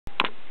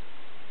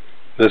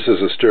This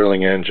is a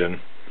Stirling engine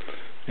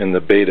in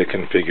the beta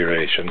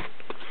configuration.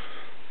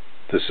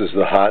 This is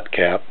the hot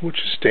cap, which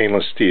is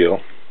stainless steel.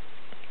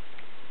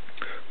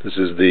 This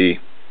is the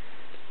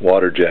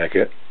water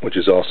jacket, which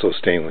is also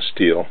stainless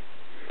steel.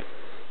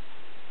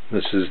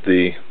 This is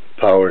the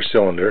power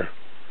cylinder.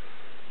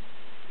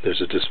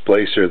 There's a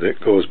displacer that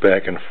goes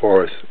back and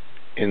forth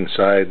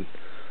inside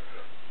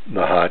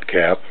the hot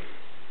cap.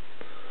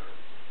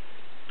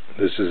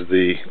 This is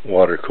the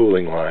water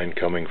cooling line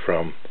coming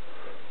from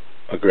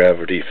a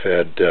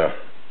gravity-fed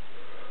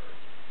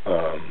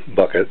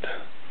bucket,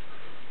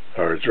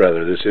 or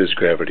rather this is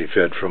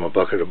gravity-fed from a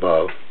bucket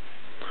above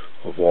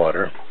of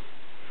water.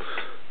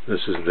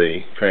 This is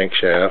the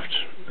crankshaft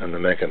and the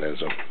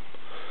mechanism.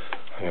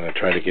 I'm going to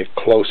try to get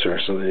closer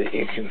so that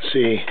you can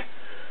see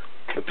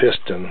the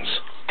pistons.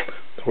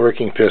 The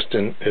working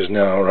piston is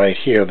now right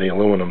here, the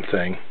aluminum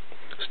thing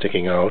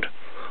sticking out,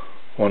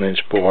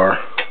 1-inch bore,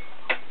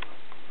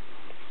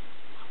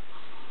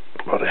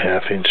 about a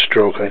 1/2-inch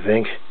stroke I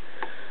think,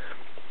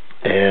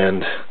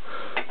 and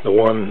the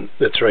one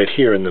that's right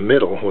here in the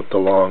middle with the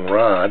long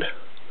rod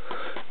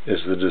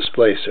is the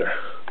displacer.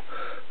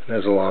 It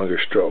has a longer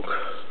stroke.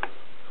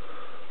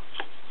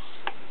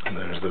 And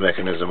there's the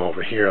mechanism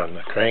over here on the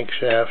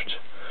crankshaft.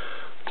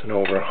 It's an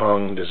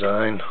overhung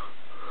design.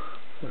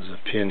 There's a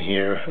pin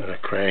here and a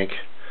crank,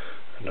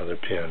 another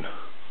pin.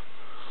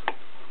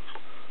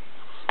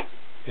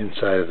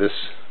 Inside of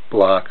this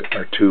block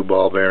are 2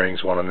 ball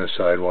bearings, one on this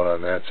side, one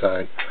on that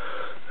side,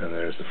 and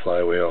there's the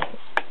flywheel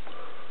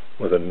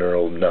with a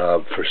knurled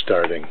knob for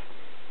starting.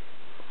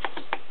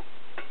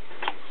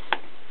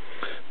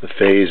 The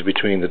phase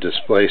between the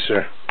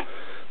displacer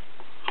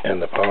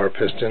and the power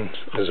piston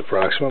is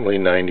approximately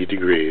 90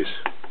 degrees.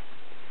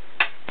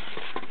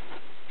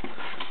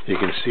 You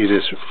can see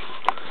this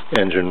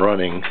engine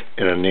running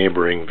in a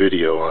neighboring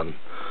video on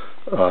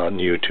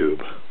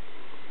YouTube.